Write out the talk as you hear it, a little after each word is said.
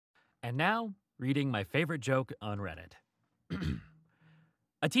And now, reading my favorite joke on Reddit.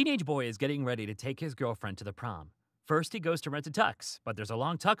 A teenage boy is getting ready to take his girlfriend to the prom. First, he goes to rent a tux, but there's a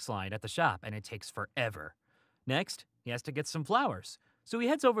long tux line at the shop and it takes forever. Next, he has to get some flowers. So he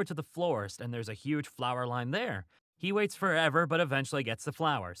heads over to the florist and there's a huge flower line there. He waits forever but eventually gets the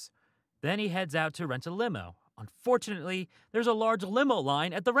flowers. Then he heads out to rent a limo. Unfortunately, there's a large limo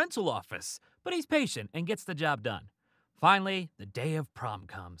line at the rental office, but he's patient and gets the job done. Finally, the day of prom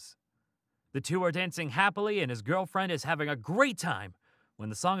comes. The two are dancing happily and his girlfriend is having a great time. When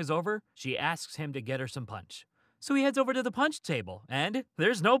the song is over, she asks him to get her some punch. So he heads over to the punch table, and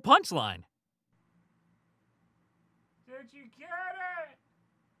there's no punchline. Did you get it?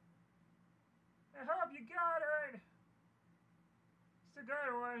 I hope you got it. It's a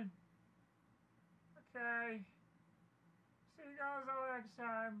good one. Okay. See you guys all next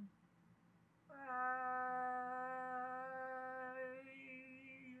time. Bye.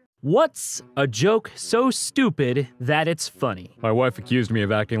 What's a joke so stupid that it's funny? My wife accused me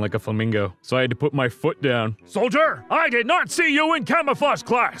of acting like a flamingo, so I had to put my foot down. Soldier, I did not see you in camouflage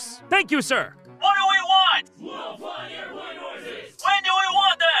class! Thank you, sir. What do we want? We'll fly airplane noises! When do we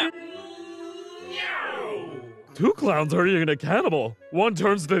want them? Meow! Two clowns are eating a cannibal. One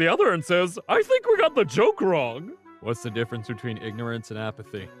turns to the other and says, I think we got the joke wrong. What's the difference between ignorance and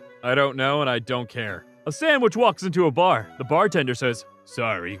apathy? I don't know and I don't care. A sandwich walks into a bar. The bartender says,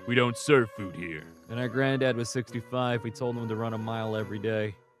 sorry, we don't serve food here. And our granddad was 65. We told him to run a mile every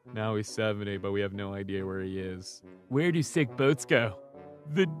day. Now he's 70, but we have no idea where he is. Where do sick boats go?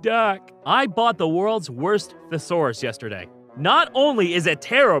 The dock. I bought the world's worst thesaurus yesterday. Not only is it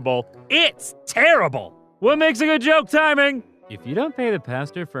terrible, it's terrible. What makes a good joke timing? If you don't pay the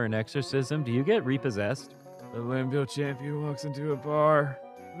pastor for an exorcism, do you get repossessed? The limbo champion walks into a bar.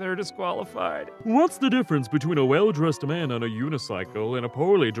 They're disqualified. What's the difference between a well-dressed man on a unicycle and a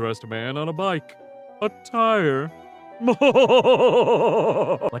poorly dressed man on a bike? A tire. What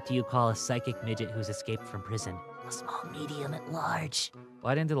do you call a psychic midget who's escaped from prison? A small, medium, and large.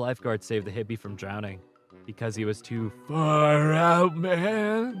 Why didn't the lifeguard save the hippie from drowning? Because he was too far out,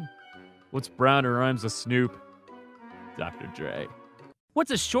 man. What's brown and rhymes with Snoop? Dr. Dre.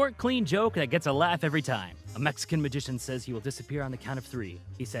 What's a short, clean joke that gets a laugh every time? A Mexican magician says he will disappear on the count of 3.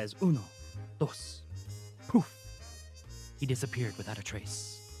 He says, 1, 2, poof. He disappeared without a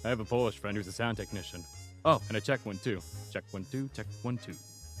trace. I have a Polish friend who's a sound technician. Oh, and a Czech one too. Check 1, 2, check 1, 2.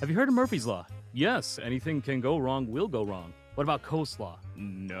 Have you heard of Murphy's Law? Yes, anything can go wrong will go wrong. What about coleslaw?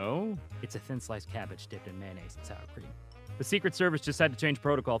 No. It's a thin sliced cabbage dipped in mayonnaise and sour cream. The Secret Service just had to change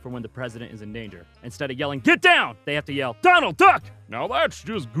protocol for when the president is in danger. Instead of yelling, get down, they have to yell, Donald, duck! Now that's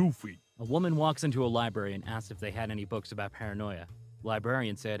just goofy. A woman walks into a library and asks if they had any books about paranoia. The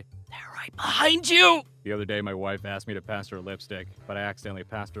librarian said, they're right behind you! The other day, my wife asked me to pass her a lipstick, but I accidentally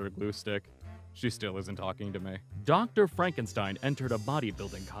passed her a glue stick. She still isn't talking to me. Dr. Frankenstein entered a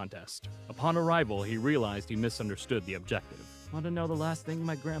bodybuilding contest. Upon arrival, he realized he misunderstood the objective. Want to know the last thing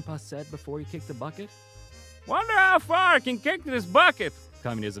my grandpa said before he kicked the bucket? Wonder how far I can kick this bucket.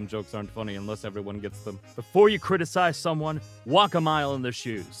 Communism jokes aren't funny unless everyone gets them. Before you criticize someone, walk a mile in their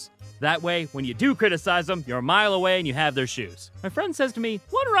shoes. That way, when you do criticize them, you're a mile away and you have their shoes. My friend says to me,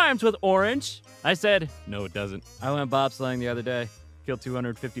 what rhymes with orange? I said, no, it doesn't. I went bobsleighing the other day. Killed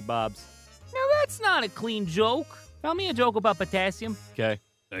 250 bobs. Now that's not a clean joke. Tell me a joke about potassium. Okay.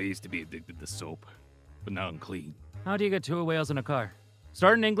 I used to be addicted to soap, but now I'm clean. How do you get 2 whales in a car?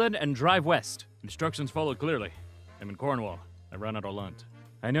 Start in England and drive west. Instructions followed clearly. I'm in Cornwall. I ran out of lunch.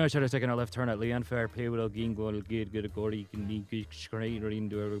 I knew I should have taken a left turn at Leon Fair, Paywill, Gingwell, Gid, Good, Gordy,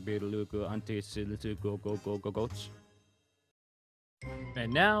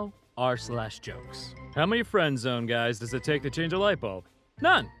 And now, r/jokes. How many friend zone guys does it take to change a light bulb?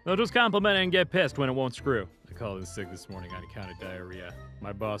 None. They'll just compliment it and get pissed when it won't screw. I called in sick this morning on account of diarrhea.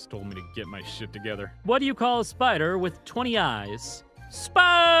 My boss told me to get my shit together. What do you call a spider with 20 eyes?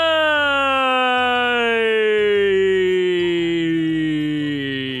 Spider!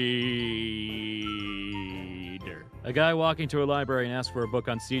 A guy walking to a library and asks for a book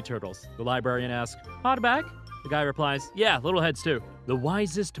on sea turtles. The librarian asks, hardback? The guy replies, yeah, little heads too. The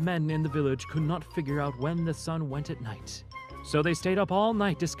wisest men in the village could not figure out when the sun went at night. So they stayed up all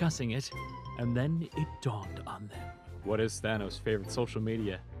night discussing it, and then it dawned on them. What is Thanos' favorite social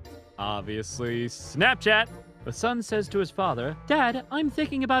media? Obviously, Snapchat! The son says to his father, Dad, I'm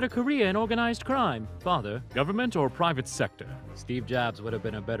thinking about a career in organized crime. Father, government or private sector? Steve Jobs would have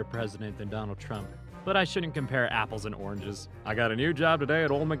been a better president than Donald Trump. But I shouldn't compare apples and oranges. I got a new job today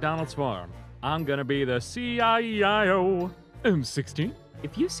at Old McDonald's farm. I'm gonna be the CIO. I'm 16.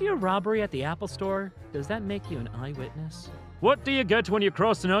 If you see a robbery at the Apple store, does that make you an eyewitness? What do you get when you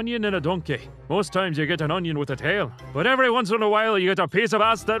cross an onion and a donkey? Most times you get an onion with a tail, but every once in a while you get a piece of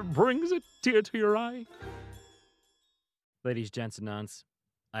ass that brings a tear to your eye. Ladies, gents, and nuns,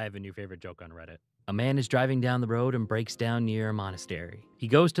 I have a new favorite joke on Reddit. A man is driving down the road and breaks down near a monastery. He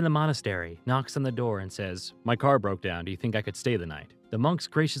goes to the monastery, knocks on the door, and says, "My car broke down. Do you think I could stay the night?" The monks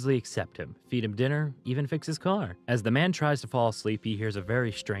graciously accept him, feed him dinner, even fix his car. As the man tries to fall asleep, he hears a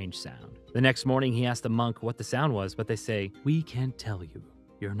very strange sound. The next morning, he asks the monk what the sound was, but they say, "We can't tell you.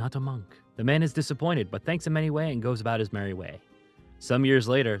 You're not a monk." The man is disappointed, but thanks him anyway and goes about his merry way. Some years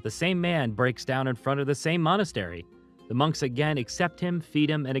later, the same man breaks down in front of the same monastery. The monks again accept him, feed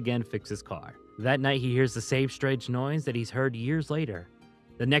him, and again fix his car. That night, he hears the same strange noise that he's heard years later.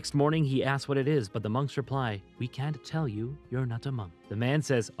 The next morning, he asks what it is, but the monks reply, "We can't tell you, you're not a monk." The man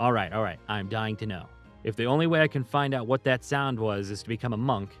says, all right, I'm dying to know. If the only way I can find out what that sound was is to become a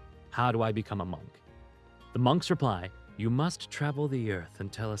monk, how do I become a monk? The monks reply, "You must travel the earth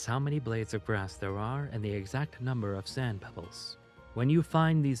and tell us how many blades of grass there are and the exact number of sand pebbles. When you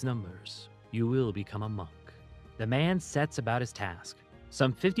find these numbers, you will become a monk." The man sets about his task.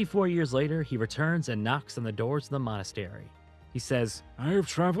 Some 54 years later, he returns and knocks on the doors of the monastery. He says, "I have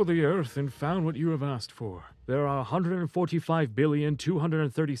traveled the earth and found what you have asked for. There are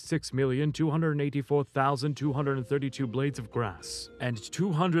 145,236,284,232 blades of grass, and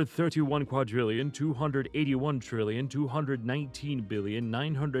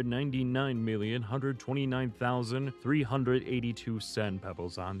 231,281,289,999,129,382 sand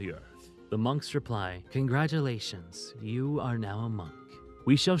pebbles on the earth." The monks reply, "Congratulations, you are now a monk.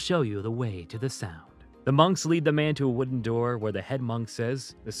 We shall show you the way to the sound." The monks lead the man to a wooden door where the head monk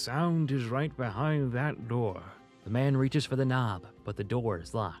says, "The sound is right behind that door." The man reaches for the knob, but the door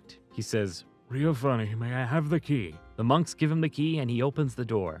is locked. He says, "Real funny, may I have the key?" The monks give him the key and he opens the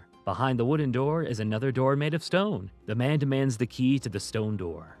door. Behind the wooden door is another door made of stone. The man demands the key to the stone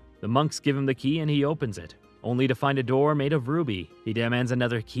door. The monks give him the key and he opens it, only to find a door made of ruby. He demands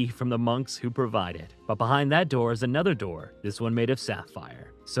another key from the monks who provide it. But behind that door is another door, this one made of sapphire.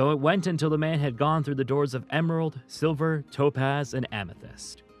 So it went until the man had gone through the doors of emerald, silver, topaz, and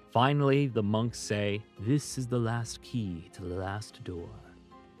amethyst. Finally, the monks say, "This is the last key to the last door."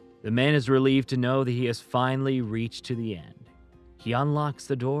 The man is relieved to know that he has finally reached to the end. He unlocks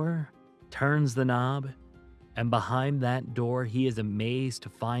the door, turns the knob, and behind that door, he is amazed to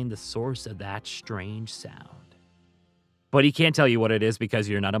find the source of that strange sound. But he can't tell you what it is because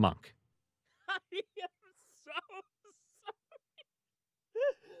you're not a monk. I am so sorry.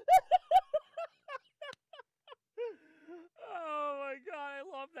 Oh my god, I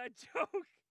love that joke.